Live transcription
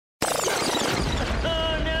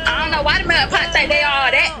don't know why the mud pot think they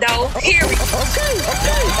all that though. Here we go.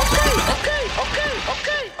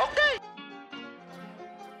 Okay.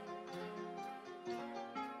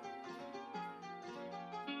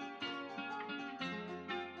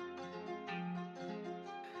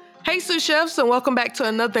 Hey, sous chefs, and welcome back to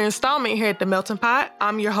another installment here at the Melting Pot.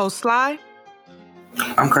 I'm your host, Sly.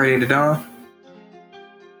 I'm Cardi the Dawn.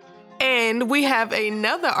 And we have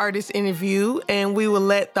another artist interview, and we will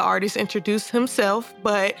let the artist introduce himself.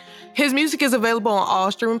 But his music is available on all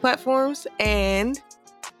streaming platforms, and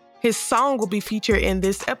his song will be featured in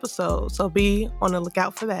this episode. So be on the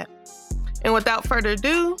lookout for that. And without further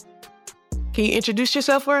ado, can you introduce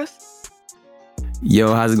yourself for us?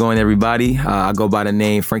 Yo, how's it going, everybody? I go by the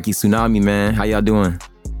name Frankie Tsunami, man. How y'all doing?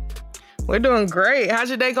 We're doing great. How's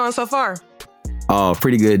your day going so far? Oh,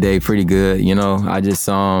 pretty good day, pretty good. You know, I just,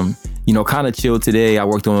 kind of chilled today. I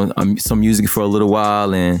worked on some music for a little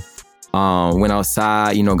while and went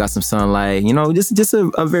outside, got some sunlight, just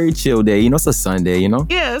a very chill day. It's a Sunday,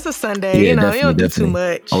 Yeah, it's a Sunday. Yeah, you don't do too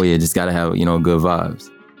much. Oh, yeah, just got to have, good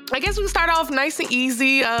vibes. I guess we can start off nice and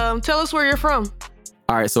easy. Tell us where you're from.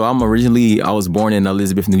 All right, so I was born in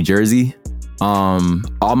Elizabeth, New Jersey.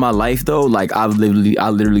 All my life though, like I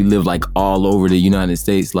literally lived like all over the United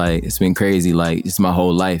States. Like it's been crazy, like just my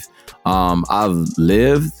whole life. I've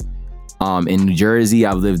lived in New Jersey.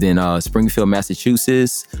 I've lived in Springfield,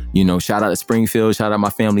 Massachusetts. Shout out to Springfield. Shout out my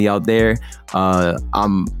family out there.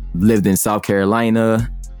 I'm lived in South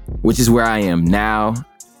Carolina, which is where I am now.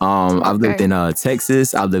 I've lived in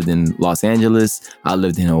Texas. I've lived in Los Angeles. I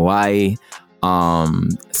lived in Hawaii.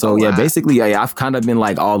 Basically, I've kind of been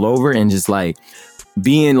like all over and just like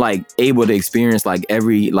being like able to experience like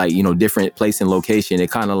every like, different place and location.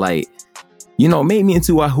 It kind of like, made me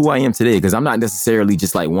into who I am today. Cause I'm not necessarily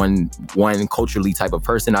just like one culturally type of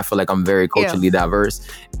person. I feel like I'm very culturally diverse.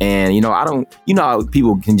 And, I don't, how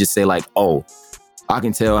people can just say like, oh, I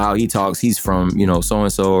can tell how he talks. He's from,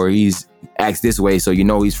 so-and-so, or he's acts this way. So,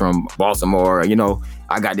 he's from Baltimore,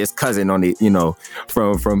 I got this cousin on it,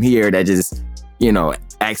 from here that just,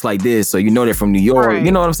 acts like this. So, they're from New York. Right.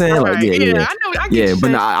 You know what I'm saying? Right. Like, yeah. I know. I get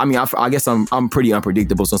but I guess I'm pretty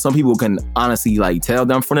unpredictable. So some people can honestly like tell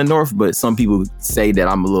that I'm from the North, but some people say that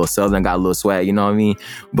I'm a little Southern, got a little swag, you know what I mean?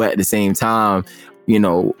 But at the same time, I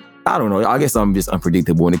don't know. I guess I'm just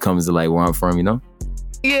unpredictable when it comes to like where I'm from,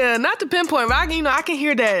 Yeah, not to pinpoint, but I can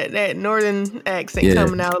hear that northern accent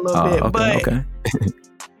coming out a little bit. Okay.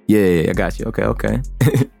 Yeah, I got you. Okay.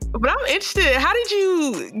 But I'm interested. How did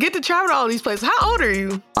you get to travel to all these places? How old are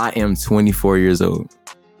you? I am 24 years old.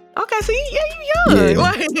 Okay, so you young. Yeah.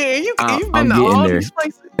 Like, you've been to all these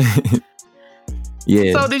places.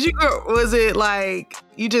 Yeah. So did you go, was it like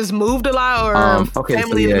you just moved a lot or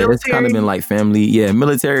family in the military? It's kind of been like family,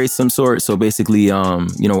 military some sort. So basically,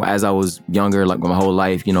 as I was younger, like my whole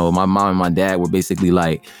life, my mom and my dad were basically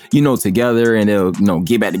like, together, and they'll,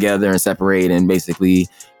 get back together and separate. And basically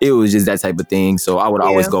it was just that type of thing. So I would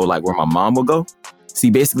always go like where my mom would go. See,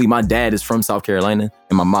 basically my dad is from South Carolina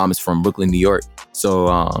and my mom is from Brooklyn, New York. So,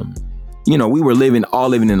 we were living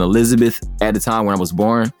in Elizabeth at the time when I was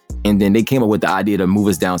born. And then they came up with the idea to move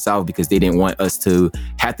us down south because they didn't want us to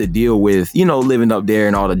have to deal with, living up there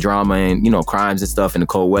and all the drama and, crimes and stuff and the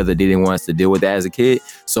cold weather. They didn't want us to deal with that as a kid.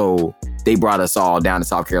 So they brought us all down to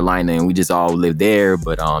South Carolina and we just all lived there.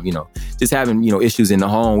 But, just having, issues in the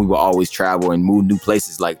home, we would always travel and move new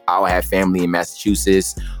places. Like I would have family in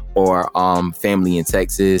Massachusetts or family in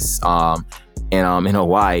Texas and in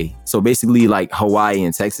Hawaii. So basically like Hawaii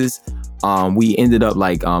and Texas, we ended up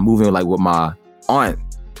like moving like with my aunt,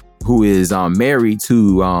 who is married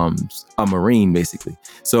to a Marine, basically.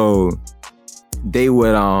 So they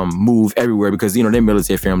would move everywhere because, they're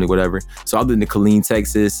military family, whatever. So I lived in Killeen,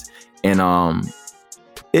 Texas, and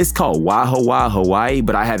it's called Wahawa, Hawaii,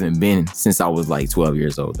 but I haven't been since I was like 12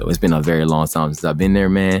 years old, though. It's been a very long time since I've been there,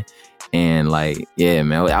 man. And like, yeah,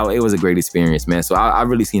 man, it was a great experience, man. So I've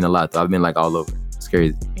really seen a lot, though. I've been like all over.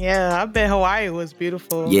 Crazy. Yeah, I bet Hawaii was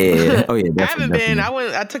beautiful. Yeah. Oh yeah. I haven't been.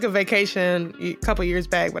 I took a vacation a couple years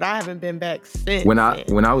back, but I haven't been back since. When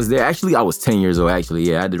I was there, actually, I was 10 years old. Actually,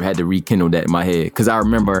 yeah, I had to rekindle that in my head because I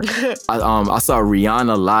remember I saw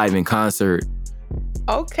Rihanna live in concert.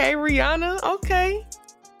 Okay, Rihanna. Okay.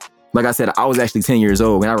 Like I said, I was actually 10 years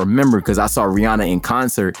old, and I remember because I saw Rihanna in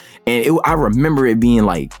concert, and I remember it being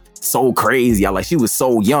like so crazy. She was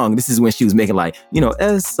so young. This is when she was making like,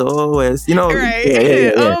 SOS, right.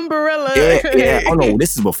 Yeah. Umbrella. Yeah. Oh no,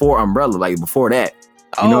 this is before Umbrella, like before that.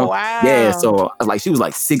 Wow. Yeah. So like she was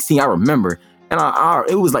like 16, I remember. And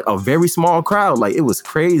it was like a very small crowd. Like it was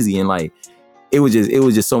crazy. And like, it was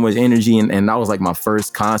just so much energy. And that was like my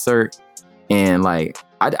first concert. And like,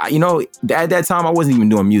 you know, at that time I wasn't even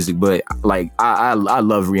doing music, but like I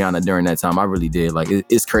love Rihanna during that time. I really did. Like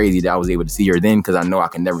it's crazy that I was able to see her then, because I know I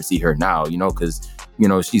can never see her now. You know, because you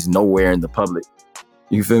know she's nowhere in the public.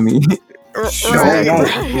 You feel me? Right.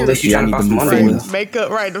 Unless you Yeah, I trying need to buy to some be money. famous.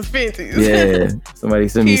 Makeup, right? The Fenties. Yeah, somebody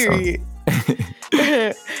send me some.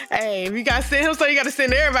 Period. Hey, if you gotta send him, so you gotta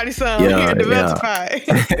send everybody some. Yeah, Here,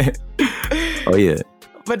 yeah. Oh yeah.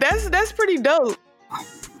 But that's pretty dope.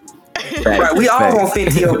 Right, we all on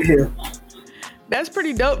Fenty over here. That's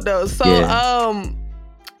pretty dope though. So, Yeah.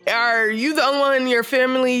 are you the only one in your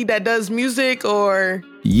family that does music, or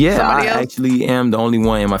Yeah, somebody I else? actually am the only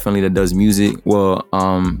one in my family that does music. Well,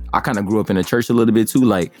 I kind of grew up in the church a little bit too,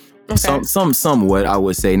 like Okay. somewhat, I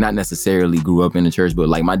would say. Not necessarily grew up in the church, but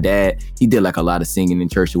like my dad, he did like a lot of singing in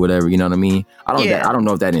church or whatever. You know what I mean? I don't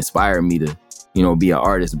know if that inspired me to, you know, be an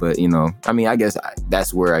artist, but you know, I mean, I guess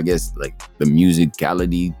that's where I guess like the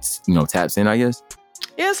musicality, you know, taps in, I guess.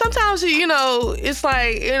 Yeah, sometimes, you know, it's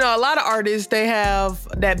like, you know, a lot of artists, they have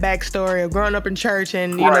that backstory of growing up in church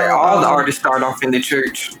and, you Right, know, all the artists start off in the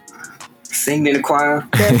church, singing in the choir.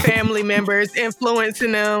 their family members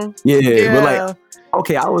influencing them. Yeah, but like,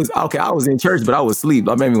 okay, I was in church, but I was asleep.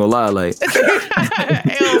 I'm not even gonna lie, like.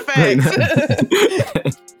 Hell,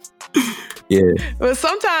 facts. Yeah. But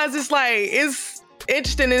sometimes it's like, it's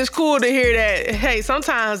interesting and it's cool to hear that, hey,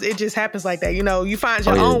 sometimes it just happens like that. You know, you find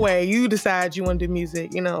your own way. You decide you want to do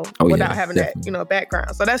music, you know, without having definitely. that, you know,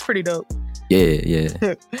 background. So that's pretty dope. Yeah.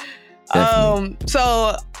 Definitely.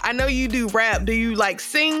 So I know you do rap. Do you like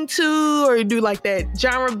sing too, or you do like that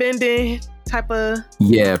genre bending type of?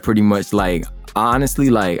 Yeah, pretty much. Like, honestly,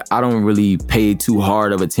 like I don't really pay too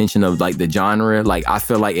hard of attention of like the genre. Like I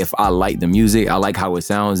feel like if I like the music, I like how it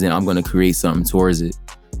sounds, then I'm gonna create something towards it.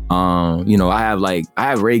 You know, I have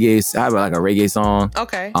reggae. I have like a reggae song.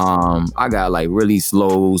 Okay. I got like really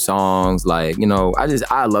slow songs. Like, you know,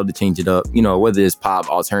 I love to change it up. You know, whether it's pop,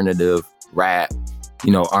 alternative, rap,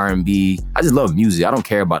 you know, R&B. I just love music. I don't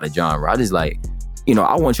care about the genre. I just like, you know,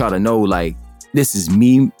 I want y'all to know like this is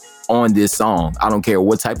me on this song. I don't care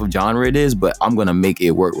what type of genre it is, but I'm gonna make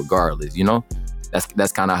it work regardless. You know,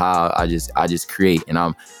 that's kind of how I just create,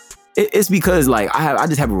 and it's because like I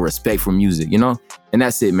just have a respect for music, you know, and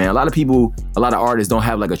that's it, man. A lot of artists don't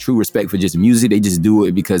have like a true respect for just music. They just do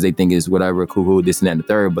it because they think it's whatever, cool, this and that and the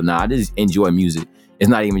third. But nah, I just enjoy music. It's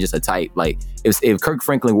not even just a type. Like if Kirk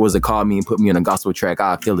Franklin was to call me and put me on a gospel track,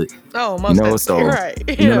 I'd kill it. Oh, most you know, so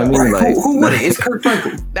right. You know what I mean? Like, Who would it? It's Kirk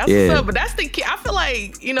Franklin. That's what's up. But that's the key. I feel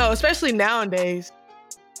like, you know, especially nowadays.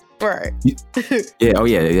 Right. Yeah. Oh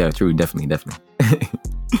yeah. True. Definitely.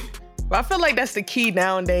 But I feel like that's the key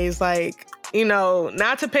nowadays. Like, you know,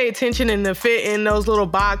 not to pay attention and to fit in those little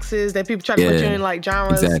boxes that people try to put you in, like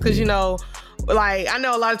genres. Because, you know, like I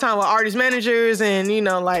know a lot of time with artist managers and, you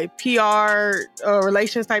know, like PR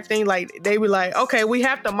relations type thing, like they be like, okay, we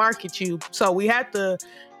have to market you. So we have to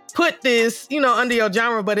put this, you know, under your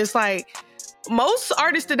genre. But it's like most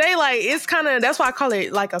artists today, like it's kind of, that's why I call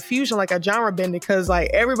it like a fusion, like a genre bender, because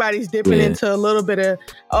like everybody's dipping into a little bit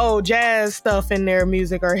of jazz stuff in their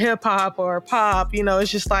music or hip hop or pop. You know,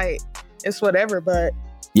 it's just like it's whatever. But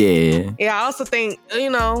yeah, I also think,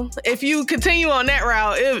 you know, if you continue on that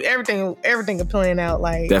route, everything can plan out.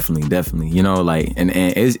 Like definitely, you know, like and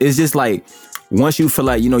it's just like once you feel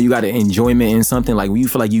like, you know, you got an enjoyment in something, like when you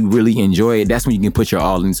feel like you really enjoy it, that's when you can put your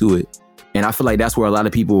all into it. And I feel like that's where a lot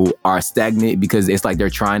of people are stagnant, because it's like they're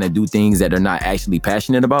trying to do things that they're not actually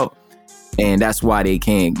passionate about. And that's why they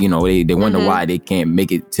can't, you know, they wonder why they can't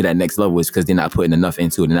make it to that next level. Is because they're not putting enough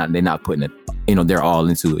into it. They're not putting it, you know, they're all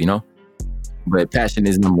into it, you know? But passion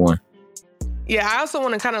is number one. Yeah, I also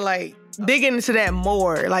want to kind of like dig into that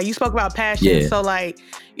more. Like you spoke about passion. Yeah. So like,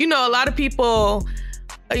 you know, a lot of people,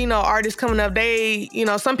 you know, artists coming up, they, you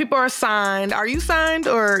know, some people are signed. Are you signed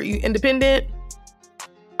or are you independent?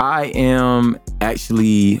 I am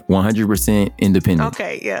actually 100% independent.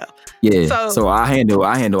 Okay, yeah. Yeah. So I handle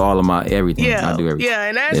all of my everything. Yeah. I do everything. Yeah,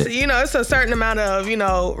 and that's, you know, it's a certain amount of, you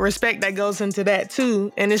know, respect that goes into that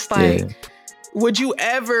too. And it's like, would you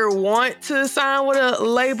ever want to sign with a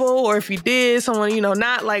label? Or if you did, someone, you know,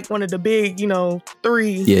 not like one of the big, you know,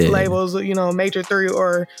 3 labels, you know, major 3,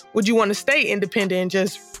 or would you want to stay independent and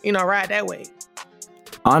just, you know, ride that way?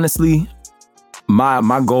 Honestly,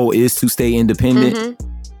 my goal is to stay independent.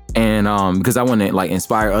 And because I want to like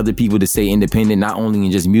inspire other people to stay independent, not only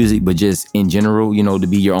in just music, but just in general, you know, to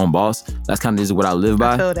be your own boss. That's kind of just what I live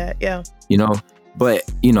by. I feel that, yeah. You know, but,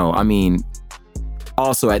 you know, I mean,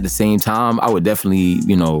 also at the same time, I would definitely,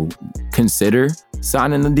 you know, consider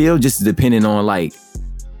signing a deal, just depending on like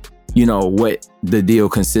you know, what the deal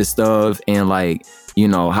consists of, and like, you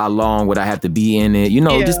know, how long would I have to be in it? You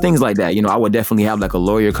know, just things like that. You know, I would definitely have like a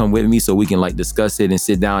lawyer come with me so we can like discuss it and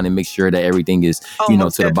sit down and make sure that everything is, you know,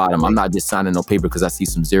 to the bottom. I'm not just signing no paper because I see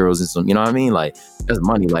some zeros and some, you know what I mean? Like, that's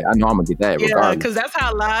money. Like, I know I'm gonna get that regardless. Yeah, because that's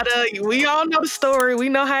how a lot of, we all know the story. We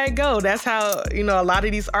know how it go. That's how, you know, a lot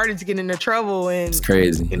of these artists get into trouble. And it's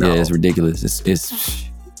crazy. You know, yeah, it's ridiculous.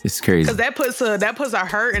 It's crazy. Because that puts a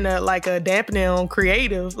hurt and a dampening on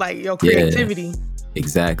creative, like your creativity. Yeah.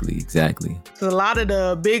 Exactly. So a lot of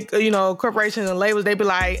the big, you know, corporations and labels, they be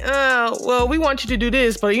like, well, we want you to do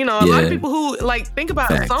this. But, you know, a lot of people who, like, think about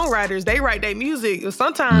songwriters, they write their music.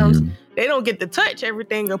 Sometimes they don't get to touch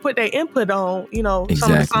everything or put their input on, you know,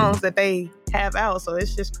 some of the songs that they have out. So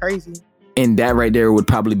it's just crazy. And that right there would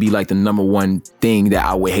probably be like the number one thing that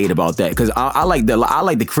I would hate about that. Because I like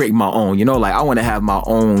to create my own, you know, like I want to have my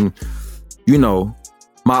own, you know,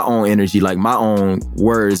 my own energy, like my own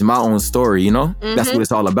words, my own story, you know? That's what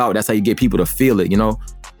it's all about. That's how you get people to feel it, you know?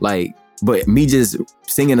 Like, but me just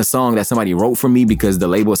singing a song that somebody wrote for me because the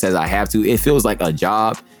label says I have to, it feels like a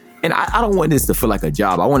job. And I don't want this to feel like a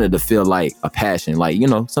job. I want it to feel like a passion, like, you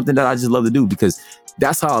know, something that I just love to do, because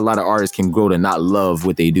that's how a lot of artists can grow to not love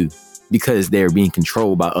what they do because they're being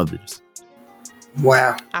controlled by others.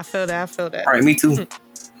 Wow. I feel that. All right, me too.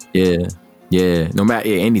 Yeah, no matter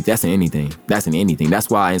that's in anything. That's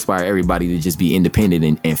why I inspire everybody to just be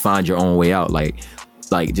independent and find your own way out. Like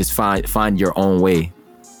just find your own way.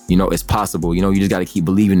 You know, it's possible. You know, you just got to keep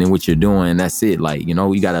believing in what you're doing, and that's it. Like, you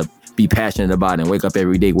know, you got to be passionate about it and wake up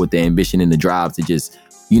every day with the ambition and the drive to just,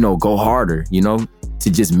 you know, go harder. You know,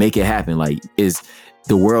 to just make it happen. Like,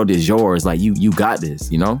 the world is yours. Like, you got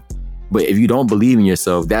this. You know, but if you don't believe in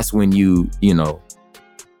yourself, that's when you know,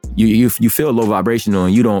 you feel low vibrational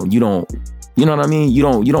and you don't. You know what I mean? You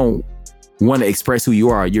don't want to express who you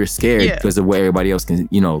are. You're scared because of what everybody else can,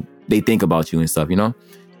 you know, they think about you and stuff, you know?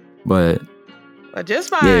 But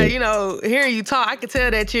just by, you know, hearing you talk, I can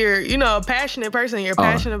tell that you're, you know, a passionate person. You're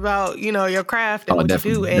passionate about, you know, your craft and what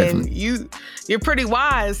you do. And you're pretty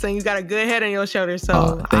wise and you got a good head on your shoulders.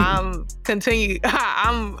 So I'm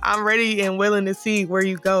ready and willing to see where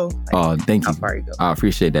you go. Like, thank you. How far you go. I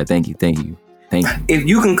appreciate that. Thank you. If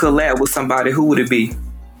you can collab with somebody, who would it be?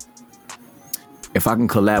 If I can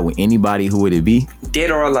collab with anybody, who would it be?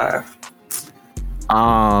 Dead or alive?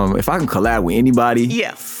 If I can collab with anybody,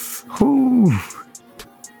 who?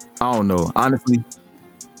 I don't know. Honestly,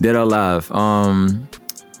 dead or alive.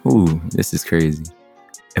 This is crazy.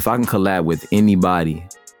 If I can collab with anybody,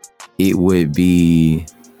 it would be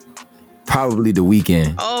probably The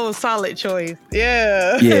Weeknd. Oh, solid choice.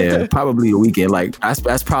 Yeah. Yeah, probably The Weeknd. Like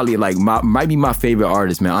that's probably like might be my favorite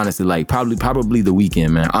artist, man. Honestly, like probably The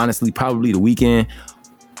Weeknd, man. Honestly, probably The Weeknd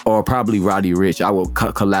or probably Roddy Ricch. I will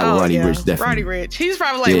collab with Roddy Ricch, definitely. Roddy Ricch. He's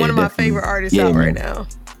probably like one of my favorite artists out right now.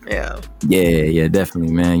 Yeah,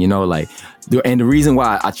 definitely, man. You know, like, and the reason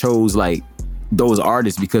why I chose like those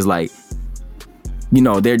artists because like, you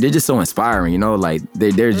know, they're just so inspiring, you know, like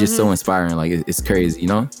they're just so inspiring. Like it's crazy, you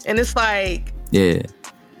know? And it's like,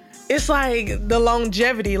 it's like the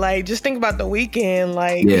longevity. Like, just think about The Weeknd.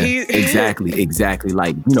 Like, exactly.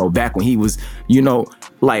 Like, you know, back when he was, you know,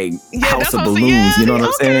 like House of Balloons, you know what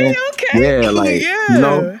I'm saying? Okay. Yeah, like, you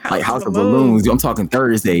know, like House of Balloons. I'm talking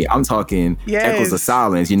Thursday. I'm talking Echoes of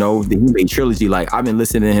Silence, you know, the He Made trilogy. Like, I've been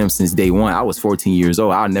listening to him since day one. I was 14 years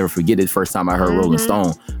old. I'll never forget it the first time I heard Rolling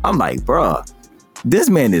Stone. I'm like, bruh, this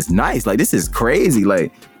man is nice. Like, this is crazy.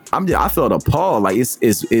 Like, I felt appalled. Like,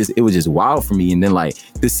 it was just wild for me. And then, like,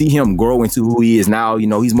 to see him grow into who he is now, you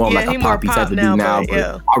know, he's more like a poppy type of dude now.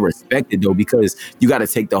 But I respect it though, because you got to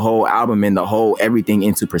take the whole album and the whole everything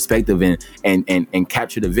into perspective and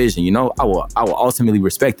capture the vision. You know, I will ultimately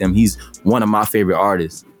respect him. He's one of my favorite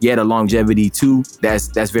artists. Yeah, the longevity too.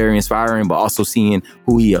 That's very inspiring. But also seeing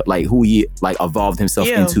who he evolved himself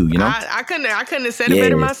into. You know, I couldn't have said it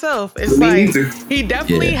better myself. It's like he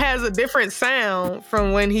definitely has a different sound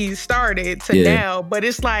from when he started to now. But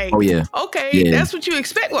it's like, that's what you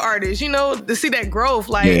expect with artists. You know, to see that growth.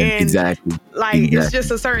 Like, exactly. It's just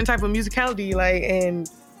a certain type of musicality. Like, and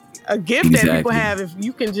a gift that people have if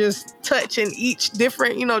you can just touch in each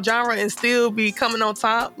different, you know, genre and still be coming on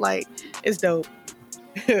top. Like, it's dope.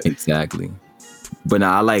 Exactly. But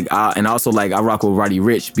now I rock with Roddy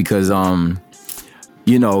Ricch because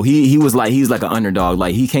you know, he's like an underdog.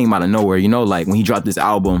 Like, he came out of nowhere, you know, like when he dropped this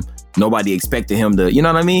album, nobody expected him to, you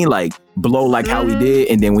know what I mean? Like blow like how he did.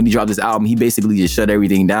 And then when he dropped this album, he basically just shut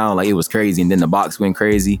everything down. Like it was crazy. And then the box went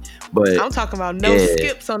crazy. But I'm talking about no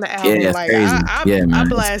skips on the album. Yeah, like crazy. I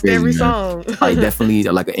blast crazy, every song. Like definitely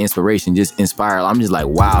like an inspiration, just inspired. I'm just like,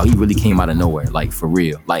 wow, he really came out of nowhere. Like for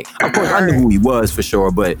real. Like of course I knew who he was for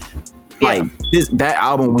sure, but like that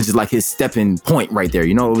album was just like his stepping point right there.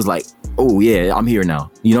 You know, it was like, oh yeah, I'm here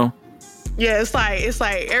now, you know? Yeah, it's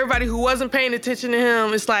like everybody who wasn't paying attention to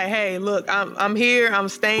him, it's like, hey, look, I'm here, I'm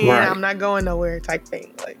staying, I'm not going nowhere type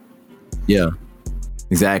thing. Like, yeah,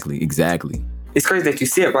 exactly. It's crazy that you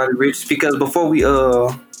said Roddy Ricch, because before we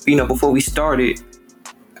started,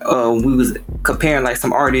 we was comparing like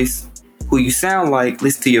some artists who you sound like,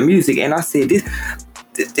 listen to your music, and I said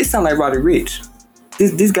this sound like Roddy Ricch.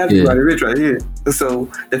 This got to be Roddy Ricch right here. So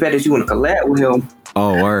the fact that you want to collab with him.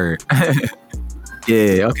 Oh, word.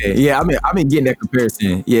 Yeah, okay. Yeah, I've been getting that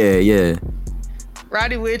comparison. Yeah.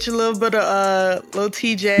 Roddy Ricch, a little bit of Lil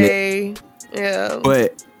TJ. Yeah.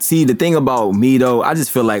 But see, the thing about me though, I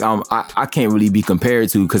just feel like I can't really be compared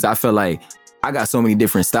to, because I feel like I got so many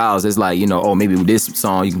different styles. It's like, you know, oh, maybe with this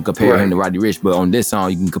song you can compare him to Roddy Ricch, but on this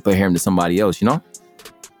song you can compare him to somebody else, you know?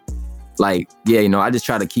 Like, yeah, you know, I just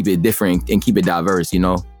try to keep it different and keep it diverse, you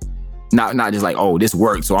know? Not just like, oh, this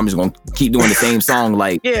worked, so I'm just gonna keep doing the same song.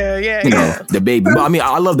 Like, you know, the baby. But I mean,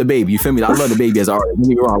 I love the baby. You feel me? I love the baby as an artist. Don't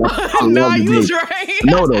get me wrong. I love the baby. Right.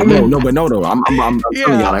 No. I'm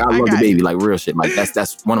telling y'all, like, I love the baby. Like real shit. Like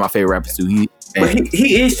that's one of my favorite rappers too.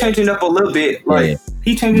 He is changing up a little bit. Like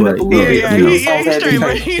he changing up a little bit. Yeah,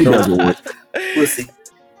 he's We'll see.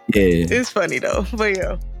 Yeah, it's funny though. But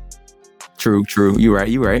yeah. True. You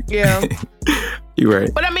right. Yeah. You're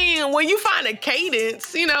right. But I mean, when you find a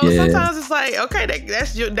cadence, you know, sometimes it's like, okay,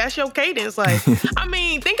 that's your cadence. Like, I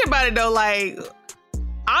mean, think about it though. Like,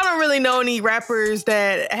 I don't really know any rappers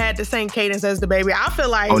that had the same cadence as the baby. I feel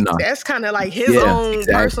like that's kind of like his own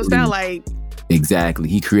personal style. Like, exactly,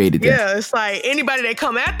 he created that. Yeah, it's like anybody that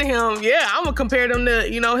come after him, I'm gonna compare them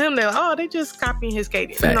to, you know, him. They're like, oh, they just copying his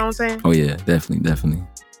cadence. Fact. You know what I'm saying? Oh yeah, definitely.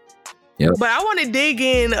 Yep. But I want to dig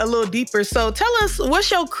in a little deeper. So tell us,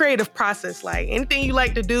 what's your creative process like? Anything you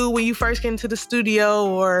like to do when you first get into the studio,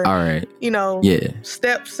 or, you know,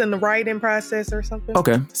 steps in the writing process or something?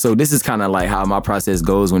 Okay. So this is kind of like how my process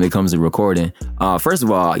goes when it comes to recording. First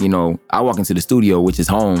of all, you know, I walk into the studio, which is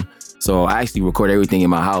home. So I actually record everything in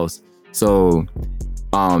my house. So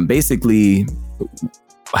basically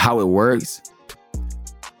how it works,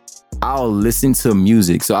 I'll listen to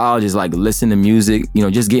music. So I'll just like listen to music, you know,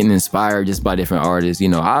 just getting inspired just by different artists. You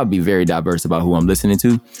know, I'll be very diverse about who I'm listening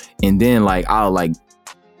to. And then like, I'll like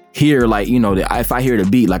hear like, you know, if I hear the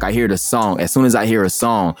beat, like I hear the song, as soon as I hear a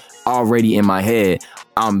song already in my head,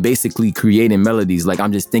 I'm basically creating melodies. Like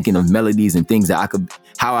I'm just thinking of melodies and things that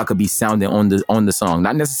how I could be sounding on the song.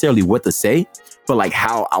 Not necessarily what to say, but like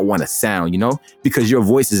how I want to sound, you know, because your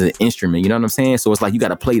voice is an instrument, you know what I'm saying? So it's like, you got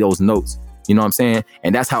to play those notes. You know what I'm saying?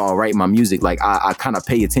 And that's how I write my music. Like I kind of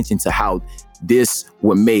pay attention to how this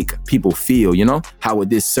would make people feel, you know? How would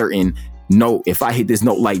this certain note, if I hit this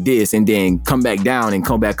note like this and then come back down and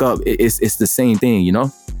come back up, it's the same thing, you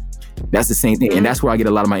know? That's the same thing. And that's where I get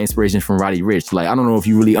a lot of my inspiration from Roddy Ricch. Like, I don't know if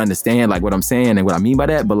you really understand like what I'm saying and what I mean by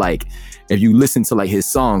that, but like if you listen to like his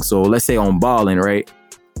songs, so let's say on Ballin', right?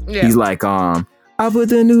 Yeah. He's like, I put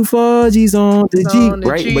the new 4Gs on the Jeep,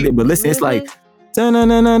 right? But listen, it's like, you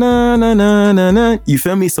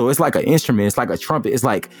feel me? So it's like an instrument. It's like a trumpet. It's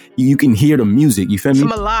like you can hear the music. You feel me? It's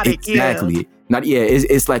melodic. Exactly.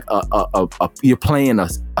 It's like a you're playing a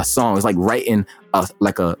song. It's like writing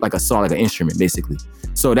like a song, like an instrument, basically.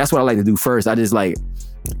 So that's what I like to do first. I just like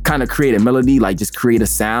kind of create a melody, like just create a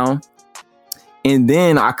sound. And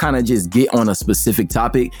then I kind of just get on a specific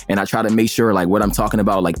topic and I try to make sure like what I'm talking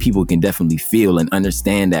about, like people can definitely feel and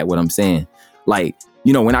understand that what I'm saying. Like,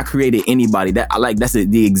 you know, when I created Anybody, that's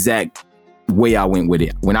the exact way I went with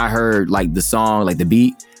it. When I heard like the song, like the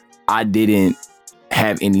beat, I didn't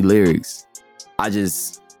have any lyrics. I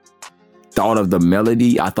just thought of the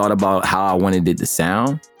melody. I thought about how I wanted it to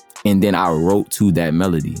sound. And then I wrote to that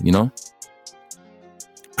melody, you know?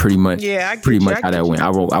 Pretty much how that went.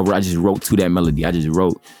 I just wrote to that melody. I just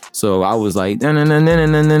wrote. So I was like, and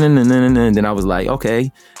then I was like,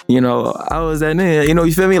 okay, you know, I was at, you know,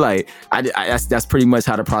 you feel me? Like, that's pretty much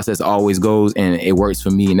how the process always goes, and it works for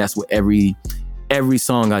me. And that's what every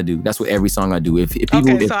song I do. That's what every song I do. If people,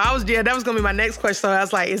 that was gonna be my next question. So I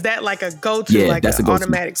was like, is that like a go-to? Yeah, like that's a go-to.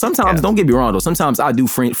 Automatic. Sometimes, don't get me wrong though. Sometimes I do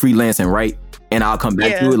freelance and write, and I'll come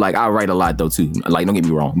back to it. Like I write a lot though too. Like don't get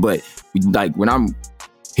me wrong, but like when I'm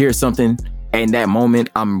hear something in that moment,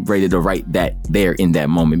 I'm ready to write that there in that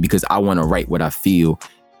moment because I want to write what I feel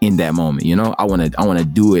in that moment, you know? I want to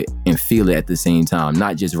do it and feel it at the same time,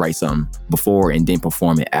 not just write something before and then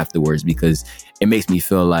perform it afterwards, because it makes me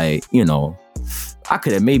feel like, you know, I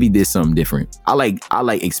could have maybe did something different. I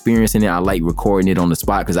like experiencing it. I like recording it on the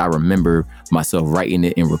spot because I remember myself writing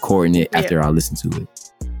it and recording it after I listen to it.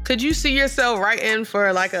 Could you see yourself writing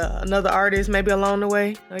for like another artist maybe along the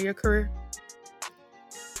way of your career?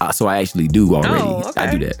 So I actually do already. Oh, okay.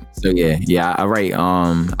 I do that. So yeah, I write.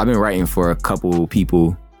 I've been writing for a couple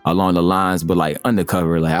people along the lines, but like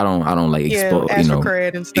undercover. Like I don't like expose, you know,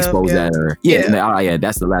 credit and stuff, expose that or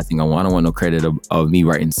that's the last thing I want. I don't want no credit of me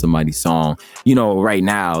writing somebody's song. You know, right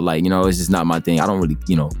now, like, you know, it's just not my thing. I don't really,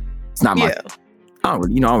 you know, it's not my. I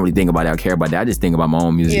don't really think about it. I care about that. I just think about my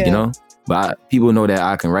own music, you know. But people know that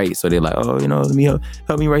I can write, so they're like, oh, you know, let me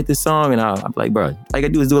help me write this song, and I'm like, bro, all I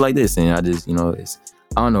gotta do is do it like this, and I just, you know,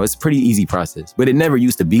 I don't know, it's a pretty easy process, but it never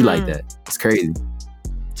used to be like that. It's crazy.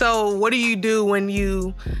 So what do you do when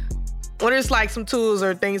there's like some tools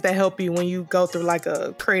or things that help you when you go through like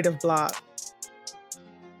a creative block?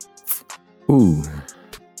 Ooh.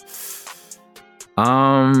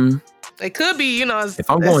 It could be, you know, as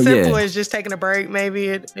simple as just taking a break,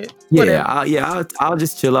 maybe. I'll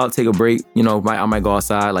just chill out, take a break. You know, I might go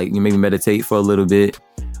outside, like maybe meditate for a little bit,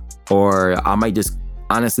 or I might just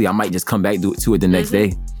come back to it the next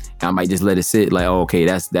day. I might just let it sit, like, oh, okay,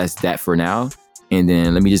 that's that for now, and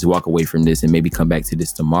then let me just walk away from this and maybe come back to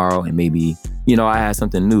this tomorrow, and maybe, you know, I have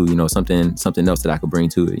something new, you know, something else that I could bring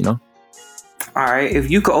to it, you know. All right,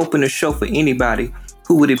 if you could open a show for anybody,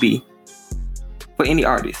 who would it be? For any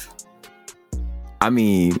artist? I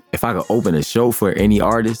mean, if I could open a show for any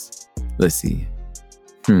artist, let's see.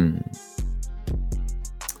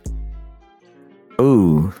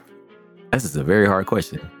 Ooh, this is a very hard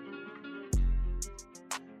question.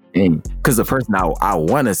 And because the person I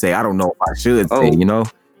want to say, I don't know if I should say, you know?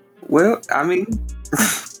 Well, I mean,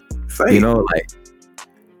 you know, like,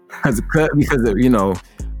 because of, you know,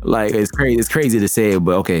 like, it's crazy to say it,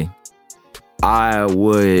 but okay. I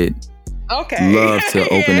would love to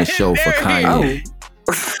open a show for Kanye.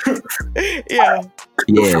 Yeah.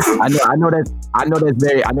 Yes, I know that's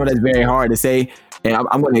very hard to say, and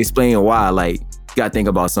I'm going to explain why. Like, you gotta think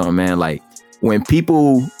about something, man. Like, when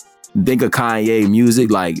people think of Kanye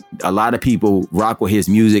music, like, a lot of people rock with his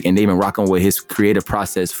music, and they've been rocking with his creative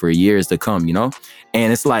process for years to come, you know.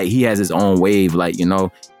 And it's like he has his own wave, like, you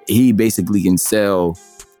know, he basically can sell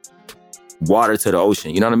water to the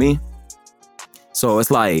ocean. You know what I mean? So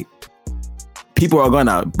it's like, people are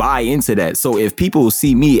gonna buy into that. So if people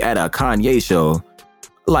see me at a Kanye show,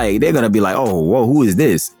 like, they're gonna be like, oh, whoa, who is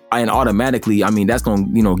this? And automatically, I mean, that's gonna,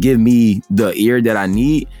 you know, give me the ear that I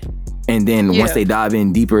need. And then once they dive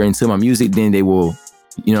in deeper into my music, then they will,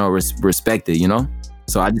 you know, respect it, you know?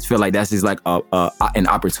 So I just feel like that's just like an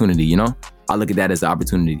opportunity, you know? I look at that as an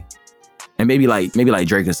opportunity. And maybe like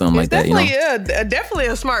Drake or something like that, you know? Yeah, definitely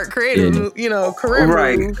a smart creative, you know, career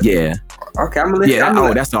move. Yeah. Okay, I'm gonna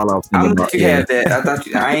let that's all I was thinking about. You have that.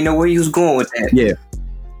 I ain't know where you was going with that. Yeah.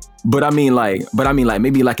 But I mean like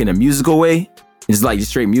maybe like in a musical way, it's like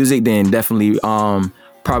just straight music, then definitely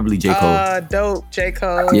probably J. Cole. Dope, J.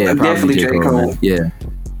 Cole. Yeah, probably J. Cole.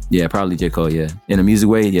 Yeah, probably J. Cole, yeah. In a music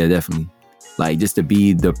way, yeah, definitely. Like, just to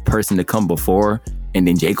be the person to come before, and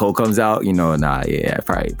then J. Cole comes out, you know,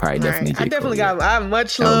 probably definitely J. Cole. I definitely I have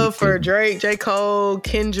much love for Drake, J. Cole,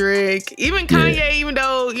 Kendrick, even Kanye, even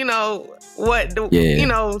though, you know, you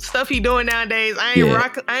know, stuff he doing nowadays, I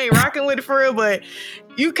ain't rocking with it for real, but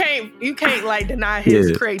you can't like deny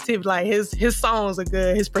his creativity. Like, his songs are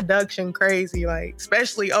good, his production crazy, like,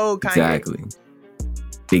 especially old Kanye.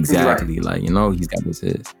 Exactly. Right. Like, you know, he's got those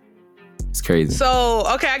hits. It's crazy. So,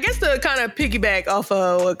 okay, I guess to kind of piggyback off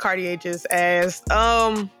of what Cartier just asked,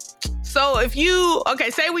 so if you,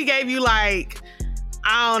 say we gave you like,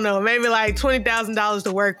 I don't know, maybe like $20,000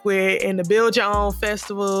 to work with and to build your own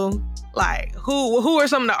festival, like, who are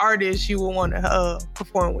some of the artists you would want to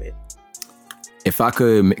perform with? If I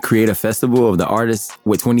could create a festival of the artists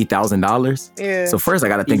with $20,000, yeah. So first I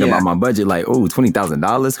got to think about my budget. Like, oh,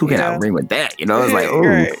 $20,000, who can I bring with that? You know, it's like,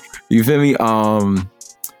 oh, you feel me?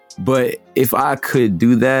 But if I could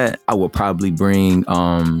do that, I would probably bring.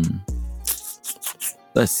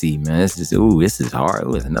 Let's see, man. This is hard. It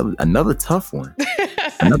was another tough one.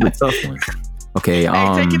 Another tough one. Okay.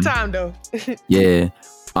 Hey, take your time though. Yeah.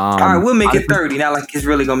 All right, we'll make it 30. Not like it's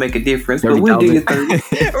really gonna make a difference, but we'll do it 30.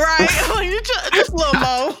 Right? Just a little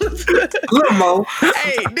more. A little more.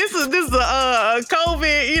 Hey, this is a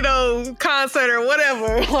COVID, you know, concert or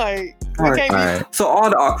whatever. Like, all right. So all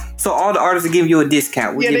the artists will give you a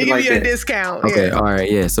discount. They give you a discount. Okay. Yeah. All right.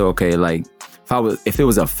 Yeah. So like, if it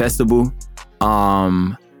was a festival,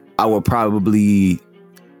 I would probably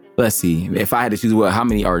let's see. If I had to choose, how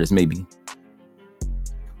many artists? Maybe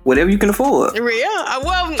Whatever you can afford. Yeah.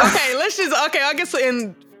 Well, okay. I guess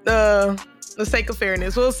in the sake of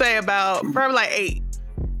fairness, we'll say about probably like 8.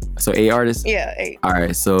 So 8 artists? Yeah, 8. All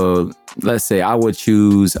right. So let's say I would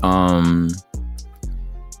choose to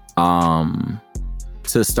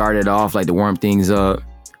start it off, like to warm things up.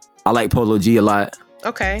 I like Polo G a lot.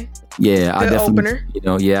 Okay. Yeah, Good opener.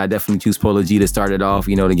 I definitely choose Polo G to start it off,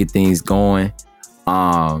 to get things going.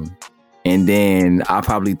 And then I'll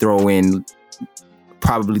probably throw in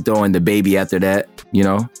the Baby after that,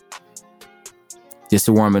 just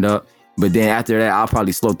to warm it up. But then after that, I'll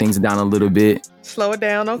probably slow things down a little bit. Slow it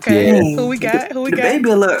down, okay. Yeah. Who we got? The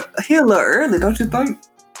Baby a little early, don't you think?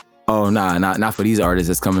 Oh, nah, not for these artists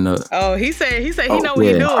that's coming up. Oh, he said he know what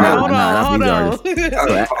he's doing. Hold on.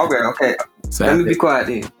 Okay. So Let me be quiet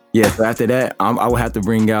then. Yeah, so after that, I would have to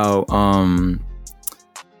bring out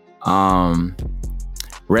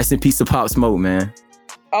rest in peace to Pop Smoke, man.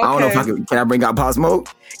 Okay. I don't know if can I bring out Pop Smoke?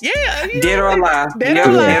 Yeah. Dead or alive. Dead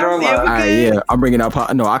or alive. All right, yeah. I'm bringing out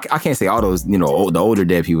Pop. No, I can't say all those, the older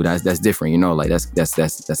dead people. That's different, like that's a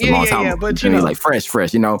long time. Yeah, but like fresh,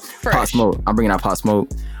 Pop Smoke. I'm bringing out Pop Smoke.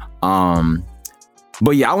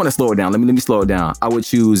 But yeah, I want to slow it down. Let me slow it down. I would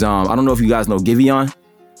choose. I don't know if you guys know Giveon.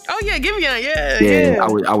 Oh yeah, Giveon. Yeah.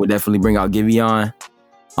 I would definitely bring out Giveon.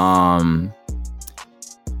 I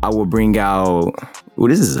would bring out. Oh,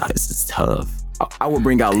 this is tough. I would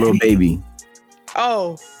bring out Lil Baby.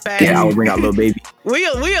 Oh, bad. Yeah, I would bring out Lil Baby. We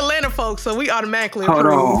Atlanta folks, so we automatically Hold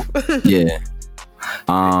approve. on. Yeah.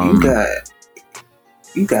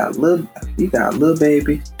 You got Lil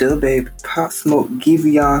Baby, Lil Baby, Pop Smoke,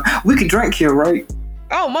 Giveon. We could drink here, right?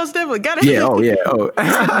 Oh, most definitely. Gotta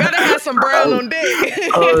have some brown on deck.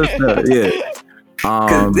 Yeah.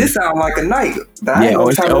 Cause this sounds like a night.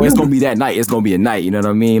 It's gonna be that night. It's gonna be a night. You know what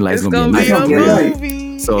I mean? Like it's gonna be a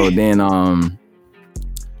movie. So then,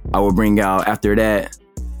 I will bring out after that.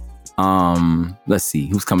 Let's see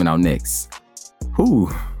who's coming out next.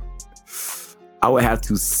 Who? I would have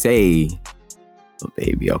to say, oh,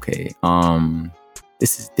 Baby. Okay.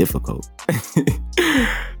 This is difficult.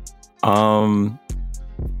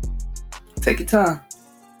 Take your time.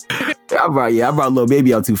 I brought Lil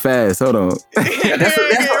Baby out too fast. Hold on. That's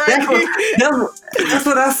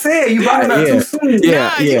what I said. You brought him out too soon.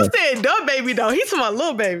 Yeah. You said Dumb Baby though. He's talking about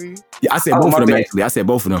Lil Baby. Yeah, I said both of them actually. I said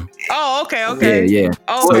both of them. Oh, okay. Yeah.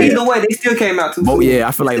 Oh, so either way, they still came out too soon. Yeah,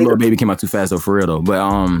 I feel like Lil Baby came out too fast though, for real though.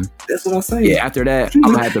 But that's what I'm saying. Yeah, after that, I'm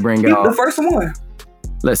gonna have to bring out the first one.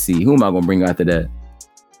 Let's see, who am I gonna bring out after that?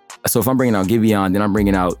 So if I'm bringing out Giveon, then I'm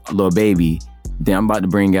bringing out Lil Baby. Then I'm about to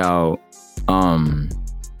bring out I'm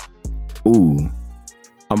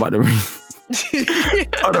about to bring.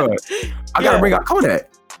 Hold on. I gotta bring out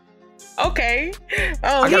Kodak. Okay.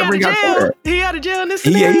 I gotta bring out Kodak. He out of jail in this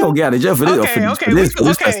scenario? Yeah, he gonna get out of jail for this. Okay. For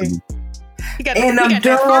this festival. I'm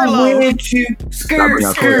done with you. Skirt.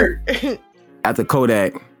 After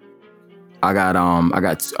Kodak, I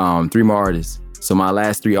got 3 more artists. So my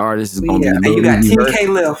last 3 artists is gonna be Lil you got Uzi 10K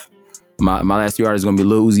left. My last 3 artists is gonna be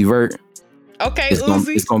Lil Uzi Vert. Okay, it's gonna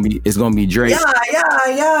be Drake.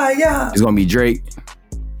 Yeah. It's gonna be Drake.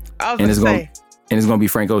 And it's gonna be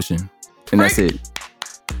Frank Ocean. And that's it.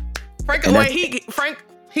 Frank,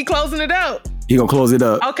 he closing it out. He gonna close it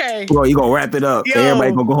up. Okay. Well, he gonna wrap it up. Yo.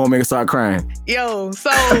 Everybody gonna go home and start crying. Yo, so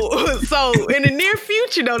in the near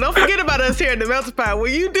future though, don't forget about us here at the Melting Pot.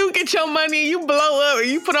 When you do get your money, you blow up, and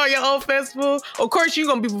you put on your own festival. Of course, you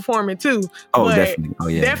gonna be performing too. Oh, definitely. Oh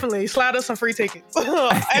yeah. Definitely. Slide us some free tickets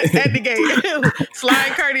at the gate.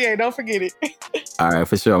 Slide Cartier. Don't forget it. All right,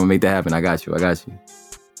 for sure. I'm gonna make that happen. I got you.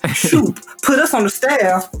 Shoot, put us on the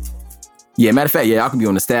staff. Yeah, matter of fact, y'all can be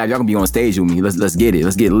on the staff. Y'all can be on stage with me. Let's get it.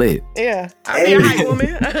 Let's get lit. Yeah, I'll be a hype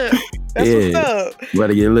woman. That's what's up. You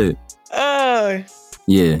better get lit.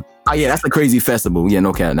 Yeah. Oh yeah, that's a crazy festival. Yeah,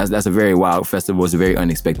 no cap. That's a very wild festival. It's a very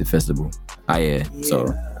unexpected festival. Yeah. So.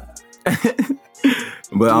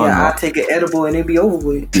 But I'll take an edible and it be over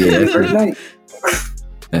with. Yeah, first night.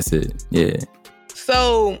 That's it. Yeah.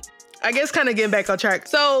 So, I guess kind of getting back on track.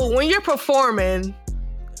 So, when you're performing,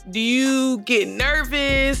 do you get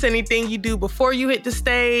nervous? Anything you do before you hit the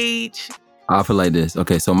stage? I feel like this.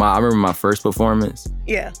 Okay, so I remember my first performance.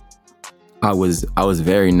 Yeah. I was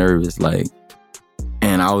very nervous,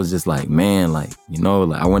 and I was just like, man, I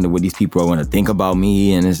wonder what these people are going to think about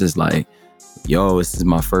me, and it's just like, yo, this is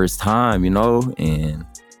my first time, and I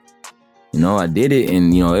did it,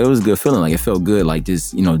 and it was a good feeling. It felt good,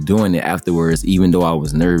 just doing it afterwards, even though I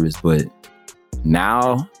was nervous. But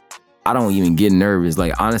now, I don't even get nervous.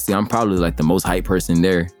 Like, honestly, I'm probably like the most hype person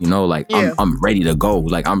there. You know, like I'm ready to go.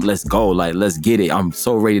 Like, let's go. Like, let's get it. I'm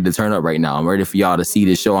so ready to turn up right now. I'm ready for y'all to see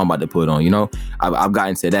this show I'm about to put on. You know, I've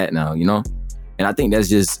gotten to that now. You know, and I think that's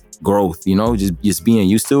just growth. You know, just being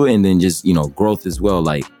used to it, and then just, you know, growth as well.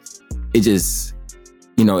 Like, it just,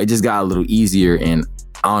 you know, it just got a little easier, and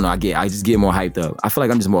I don't know. I just get more hyped up. I feel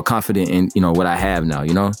like I'm just more confident in, you know, what I have now.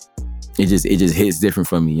 You know, it just hits different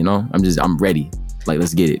for me. You know, I'm ready. Like,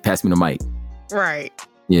 let's get it. Pass me the mic. Right.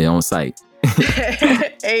 Yeah, on site.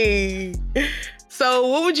 Hey. So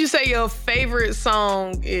what would you say your favorite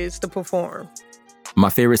song is to perform?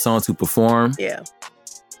 My favorite song to perform? Yeah.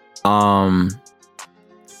 Cause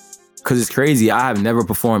it's crazy. I have never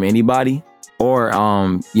performed anybody. Or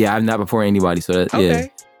I've never performed anybody. So that,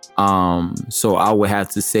 okay. Yeah. So I would have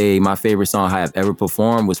to say my favorite song I have ever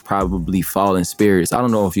performed was probably Fallen Spirits. I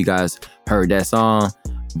don't know if you guys heard that song,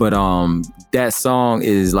 but that song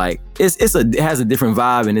is like, it has a different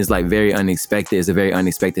vibe, and it's like very unexpected. It's a very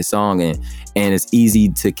unexpected song, and it's easy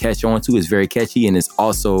to catch on to. It's very catchy, and it's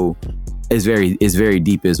very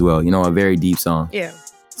deep as well. You know, a very deep song. Yeah.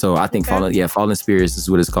 So I think Fallen Spirits is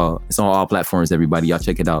what it's called. It's on all platforms, everybody. Y'all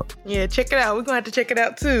check it out. Yeah, check it out. We're gonna have to check it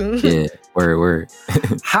out too. Yeah, word.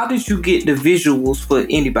 How did you get the visuals for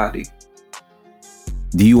Anybody?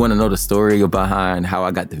 Do you want to know the story behind how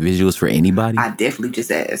I got the visuals for Anybody? I definitely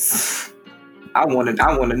just asked. I want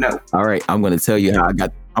to know. All right, I'm going to tell you how I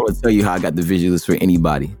got the visuals for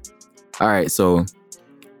Anybody. All right, so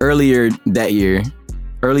earlier,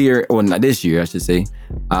 well, not this year, I should say,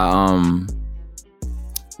 I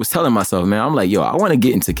was telling myself, man, I'm like, yo, I want to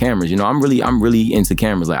get into cameras. You know, I'm really into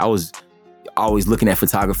cameras. Like, I was always looking at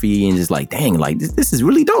photography and just like, dang, like this is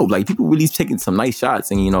really dope. Like, people really taking some nice shots.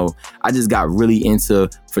 And, you know, I just got really into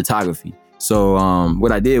photography. So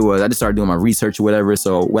what I did was I just started doing my research or whatever.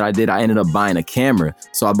 So what I did, I ended up buying a camera.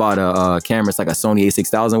 So I bought a camera. It's like a Sony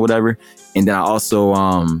a6000 whatever. And then I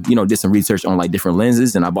also, did some research on like different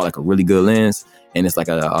lenses. And I bought like a really good lens. And it's like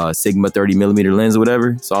a Sigma 30mm lens or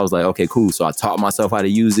whatever. So I was like, okay, cool. So I taught myself how to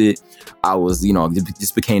use it. I was,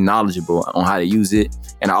 just became knowledgeable on how to use it.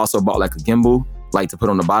 And I also bought like a gimbal, like to put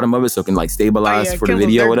on the bottom of it so it can like stabilize for the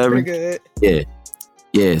video or whatever. Good. Yeah.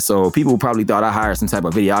 Yeah, so people probably thought I hired some type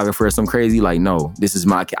of videographer or something crazy. Like, no,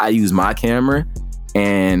 I use my camera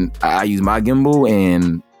and I use my gimbal,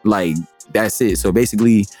 and like, that's it. So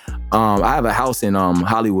basically, I have a house in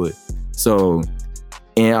Hollywood. So,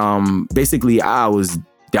 and basically I was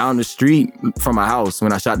down the street from my house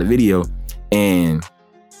when I shot the video, and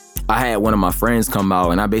I had one of my friends come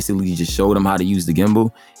out, and I basically just showed him how to use the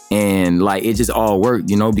gimbal. And like, it just all worked,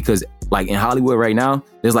 because like in Hollywood right now,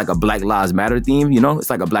 there's like a Black Lives Matter theme, it's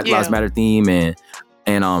like a Black Lives Matter theme. And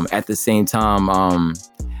at the same time,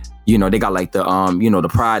 they got like the, the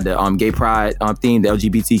pride, the gay pride theme, the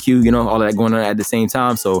LGBTQ, all of that going on at the same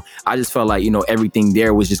time. So I just felt like, everything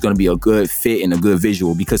there was just going to be a good fit and a good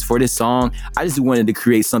visual, because for this song, I just wanted to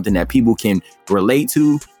create something that people can relate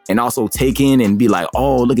to and also take in and be like,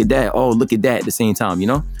 oh, look at that. Oh, look at that at the same time,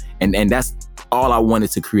 and that's all I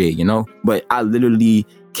wanted to create, but I literally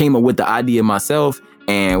came up with the idea myself,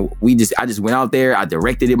 and I just went out there, I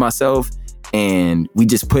directed it myself, and we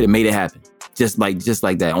just made it happen. Just like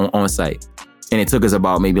that on site. And it took us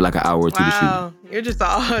about maybe like an hour or two to shoot. Wow, you're just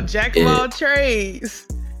all jack of all trades.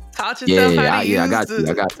 Taught yourself how to use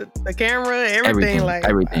the camera, everything.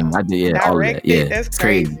 Everything. I did all of that. Yeah, that's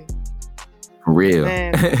crazy. For real.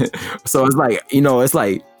 So it's like, it's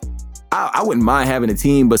like, I wouldn't mind having a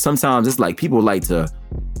team, but sometimes it's like people like to,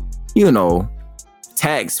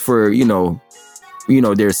 tax for,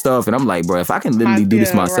 their stuff. And I'm like, bro, if I can literally do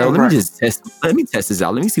this myself, let me test this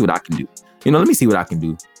out. Let me see what I can do. Let me see what I can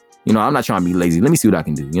do. I'm not trying to be lazy. Let me see what I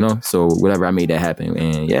can do, So whatever, I made that happen.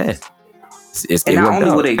 And yeah. And not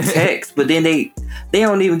only will they text, but then they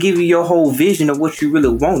don't even give you your whole vision of what you really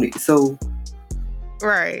wanted. So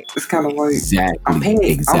right. It's kind of like, exactly. I'm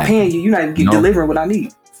paying you. You're not even delivering what I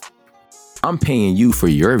need. I'm paying you for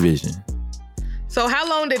your vision. So how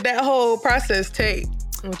long did that whole process take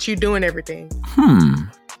with you doing everything?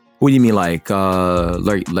 What do you mean, like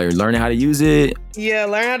learning how to use it? Yeah,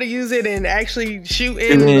 learn how to use it and actually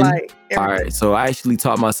shooting like everything. All right, so I actually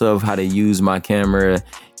taught myself how to use my camera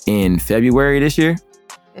in February this year.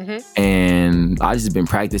 Mm-hmm. And I just been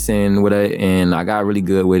practicing with it, and I got really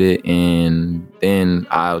good with it. And then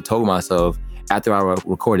I told myself, after I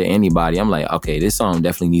recorded Anybody, I'm like, okay, this song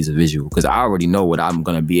definitely needs a visual, because I already know what I'm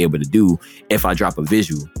going to be able to do if I drop a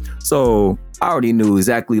visual. So I already knew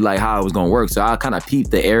exactly like how it was going to work. So I kind of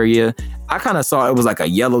peeped the area. I kind of saw it was like a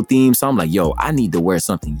yellow theme. So I'm like, yo, I need to wear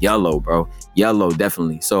something yellow, bro. Yellow,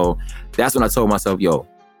 definitely. So that's when I told myself, yo,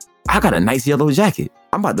 I got a nice yellow jacket.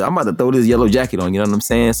 I'm about to throw this yellow jacket on, you know what I'm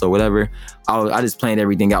saying? So whatever, I just planned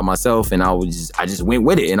everything out myself, and I just went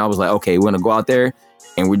with it, and I was like, okay, we're gonna go out there,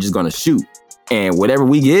 and we're just gonna shoot, and whatever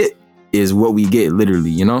we get is what we get,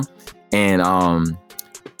 literally, you know. And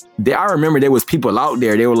I remember there was people out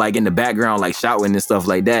there, they were like in the background, like shouting and stuff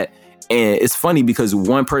like that. And it's funny because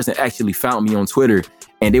one person actually found me on Twitter,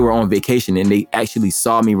 and they were on vacation, and they actually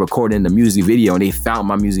saw me recording the music video, and they found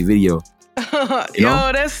my music video.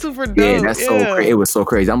 Yo, that's super dope. Yeah, that's so crazy. It was so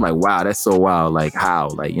crazy. I'm like, wow, that's so wild. Like, how?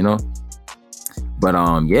 Like, you know? But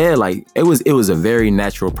yeah, like it was a very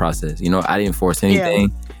natural process. You know, I didn't force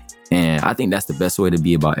anything. And I think that's the best way to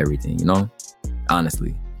be about everything, you know?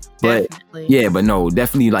 Honestly. But definitely. Yeah, but no,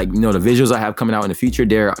 definitely, like, you know, the visuals I have coming out in the future,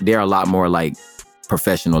 they're a lot more like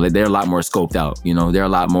professional. They're a lot more scoped out, you know, they're a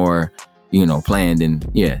lot more, you know, planned, and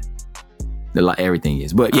everything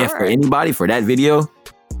is. But yeah, for anybody, for that video,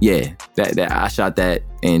 yeah, that I shot that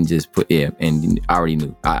and just put, and I already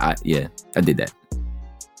knew. I did that.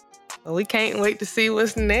 Well, we can't wait to see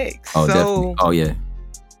what's next. Oh, definitely. Oh, yeah.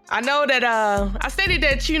 I know that I stated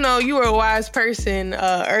that, you know, you were a wise person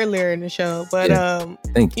earlier in the show, but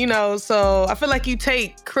thank you. You know, so I feel like you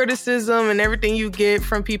take criticism and everything you get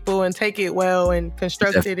from people and take it well and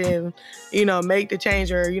construct it and, you know, make the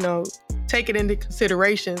change, or, you know, take it into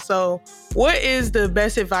consideration. So what is the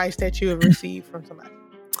best advice that you have received from somebody?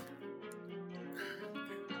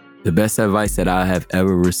 The best advice that I have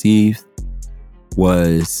ever received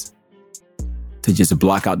was to just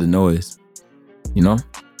block out the noise, you know?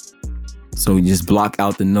 So just block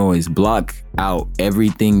out the noise, block out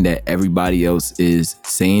everything that everybody else is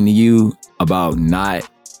saying to you about not,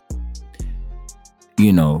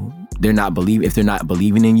 you know, if they're not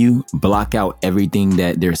believing in you, block out everything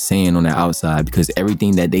that they're saying on the outside, because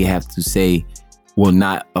everything that they have to say will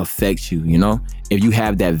not affect you, you know? If you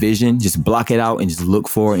have that vision, just block it out and just look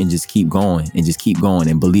for it and just keep going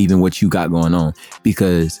and believe in what you got going on.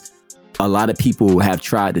 Because a lot of people have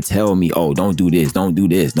tried to tell me, oh, don't do this, don't do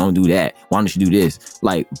this, don't do that. Why don't you do this?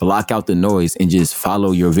 Like, block out the noise and just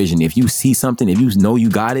follow your vision. If you see something, if you know you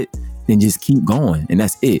got it, then just keep going. And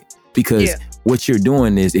that's it. Because what you're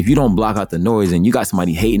doing is, if you don't block out the noise and you got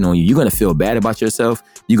somebody hating on you, you're going to feel bad about yourself.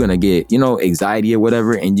 You're going to get, you know, anxiety or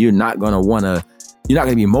whatever. And you're not going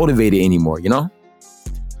to be motivated anymore, you know?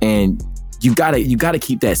 And you gotta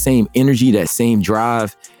keep that same energy, that same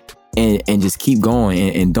drive, and just keep going,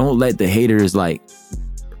 and don't let the haters like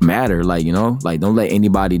matter, like, you know, like don't let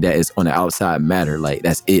anybody that is on the outside matter. Like,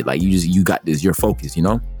 that's it. Like, you got this, you're focused, you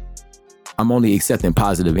know? I'm only accepting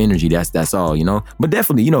positive energy. That's all, you know? But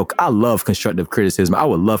definitely, you know, I love constructive criticism. I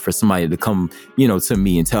would love for somebody to come, you know, to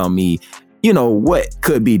me and tell me, you know, what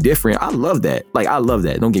could be different. I love that. Like, I love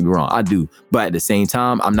that. Don't get me wrong. I do. But at the same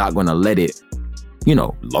time, I'm not going to let it, you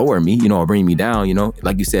know, lower me, you know, or bring me down, you know?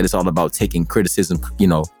 Like you said, it's all about taking criticism, you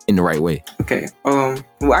know, in the right way. Okay. Well,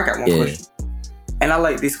 I got one question. And I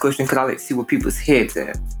like this question because I like to see what people's heads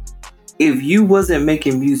at. If you wasn't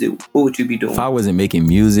making music, what would you be doing? If I wasn't making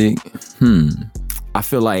music, I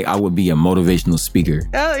feel like I would be a motivational speaker.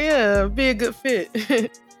 Oh, yeah. Be a good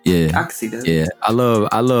fit. Yeah. I can see that. Yeah. I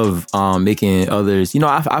love making others, you know,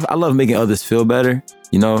 I love making others feel better,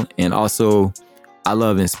 you know, and also I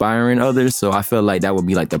love inspiring others. So I feel like that would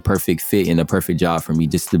be like the perfect fit and the perfect job for me,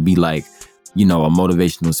 just to be like, you know, a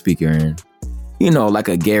motivational speaker, and, you know, like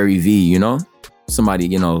a Gary V, you know, somebody,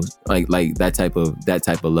 you know, like that type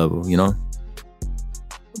of level, you know.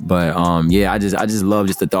 But yeah, I just love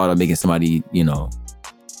just the thought of making somebody, you know,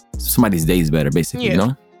 somebody's days better, basically, you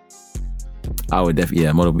know. I would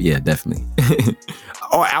definitely, definitely.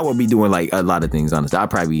 Or I would be doing like a lot of things, honestly. I'd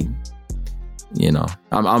probably, you know,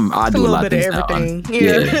 I do a lot of things now.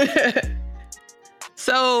 Yeah.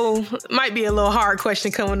 So, might be a little hard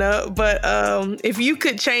question coming up, but if you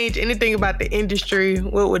could change anything about the industry,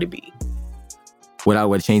 what would it be? What I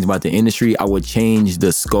would change about the industry, I would change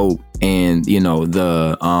the scope and, you know,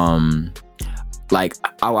 the like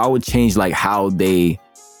I would change like how they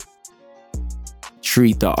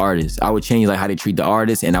treat the artists. I would change like how they treat the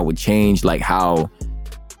artists, and I would change like how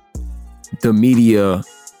the media,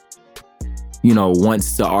 you know,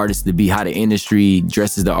 wants the artist to be, how the industry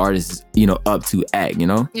dresses the artists, you know, up to act, you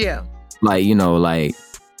know? Yeah. Like, you know, like,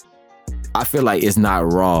 I feel like it's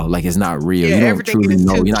not raw, like it's not real. Yeah, you don't truly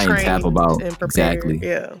know. You're not even tap about exactly.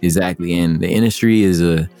 Yeah. Exactly. And the industry is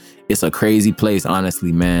it's a crazy place,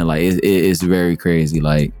 honestly, man. Like it's very crazy.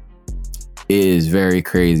 Like, it is very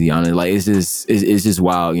crazy. Honestly, like it's just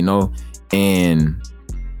wild, you know? And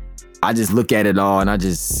I just look at it all, and I'm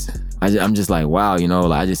just like, wow, you know,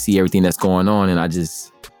 like I just see everything that's going on, and I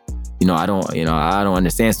just, I don't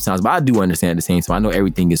understand sometimes, but I do understand at the same time. I know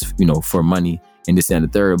everything is, for money and this and the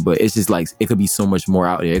third, but it's just like, it could be so much more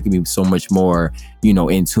out there. It could be so much more,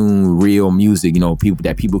 in tune, real music,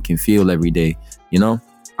 people can feel every day,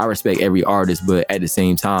 I respect every artist, but at the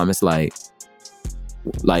same time, it's like,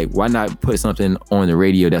 why not put something on the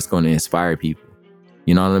radio that's going to inspire people?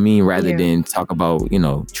 You know what I mean? Rather than talk about,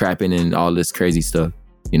 trapping and all this crazy stuff.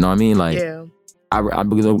 You know what I mean? Like, I don't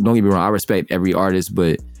get me wrong, I respect every artist,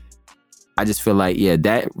 but I just feel like,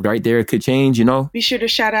 that right there could change, Be sure to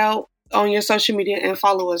shout out on your social media and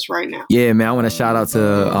follow us right now. Yeah, man, I want to shout out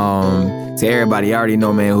to everybody. I already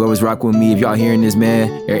know, man, whoever's rocking with me. If y'all hearing this,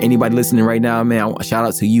 man, or anybody listening right now, man, I want to shout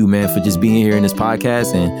out to you, man, for just being here in this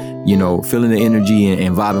podcast and, feeling the energy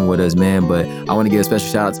and vibing with us, man. But I want to give a special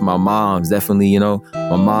shout out to my moms, definitely, my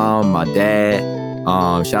mom, my dad.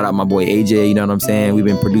 Shout out my boy AJ, you know what I'm saying? We've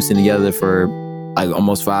been producing together for like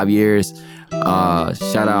almost 5 years.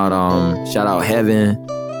 Shout out Heaven.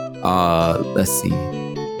 Let's see.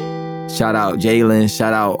 Shout out Jalen.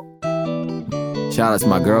 Shout out to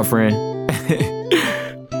my girlfriend.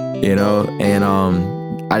 And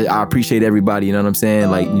I appreciate everybody, you know what I'm saying?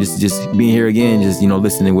 Like just being here again, just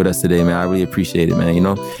listening with us today, man. I really appreciate it, man.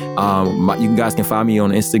 You guys can find me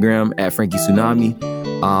on Instagram at Frankie Tsunami.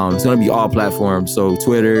 It's gonna be all platforms, so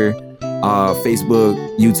Twitter, Facebook,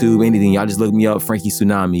 YouTube, anything. Y'all just look me up, Frankie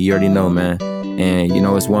Tsunami. You already know, man. And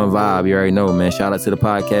it's one vibe. You already know, man. Shout out to the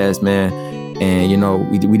podcast, man. And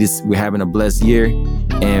we're having a blessed year,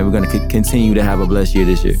 and we're gonna continue to have a blessed year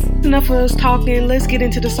this year. Enough of us talking. Let's get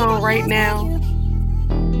into the song right now.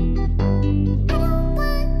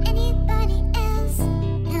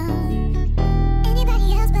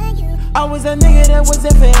 I was a nigga that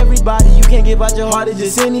wasn't for everybody. You can't give out your heart to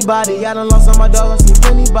just anybody. I done lost all my dollars, seen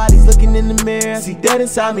plenty bodies looking in the mirror. See that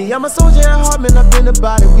inside me. I'm a soldier at heart, man, I've been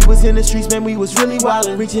about it. We was in the streets, man, we was really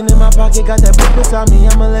wildin'. Reaching in my pocket, got that book beside me.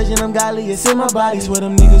 I'm a legend, I'm godly, it's in my body. Swear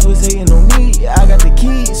them niggas was hating on me. I got the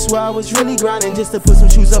keys, swear I was really grinding just to put some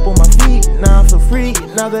shoes up on my feet. Now I'm for free,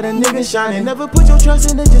 now that a nigga shining. Never put your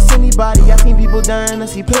trust into just anybody. I seen people dying, I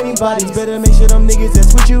see plenty bodies. Better make sure them niggas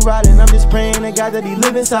that's with you riding. I'm just praying to God that he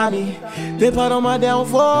live inside me. They part on my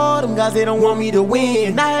downfall, them guys, they don't want me to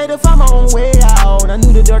win. I had to find my own way out. I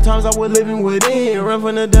knew the dark times I was living within. Run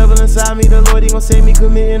from the devil inside me, the Lord, he gon' save me,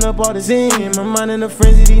 committing up all the sin. My mind in a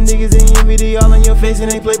frenzy, these niggas ain't envy, they all in your face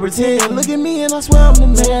and they play pretend. Look at me and I swear I'm the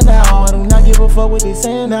man now. I do not give a fuck what they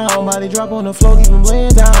saying now. Body drop on the floor, leave them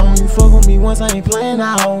laying down. You fuck with me once, I ain't playing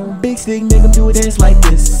now. Big stick, make them do a dance like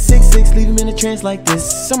this. 6'6", leave them in a trance like this.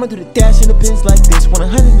 Someone do the dash in the pins like this.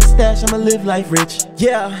 100 in the stash, I'ma live life rich.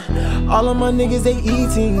 Yeah, all of my niggas, they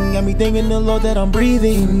eating. Got me thanking the Lord that I'm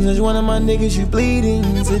breathing. Just one of my niggas, you bleeding.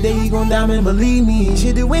 Today he gon' die, man, believe me.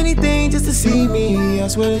 She'll do anything just to see me. I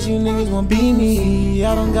swear that you niggas won't be me.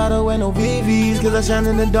 I don't gotta wear no VVs, cause I shine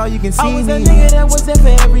in the dark, you can see me. I was a nigga that wasn't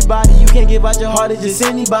for everybody. You can't give out your heart to just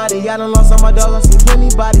anybody. I done lost all my dollars, seen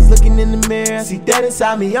plenty bodies looking in the mirror. See that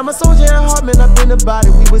inside me. I'm a soldier at heart, man, I've been about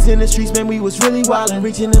it. We was in the streets, man, we was really wildin'.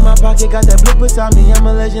 Reaching in my pocket, got that blick beside me. I'm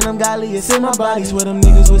a legend, I'm godly, it's in my body. Swear them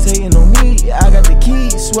niggas was hating on me. I got the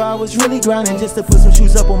keys, swear I was really grinding just to put some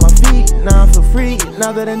shoes up on my feet. Now I'm for free,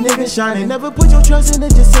 now that a nigga shining. Never put your trust into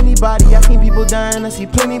just anybody. I seen people dying, I see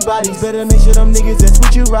plenty bodies. Better make sure them niggas that's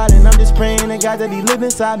with you riding. I'm just praying to God that he live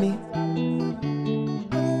inside me.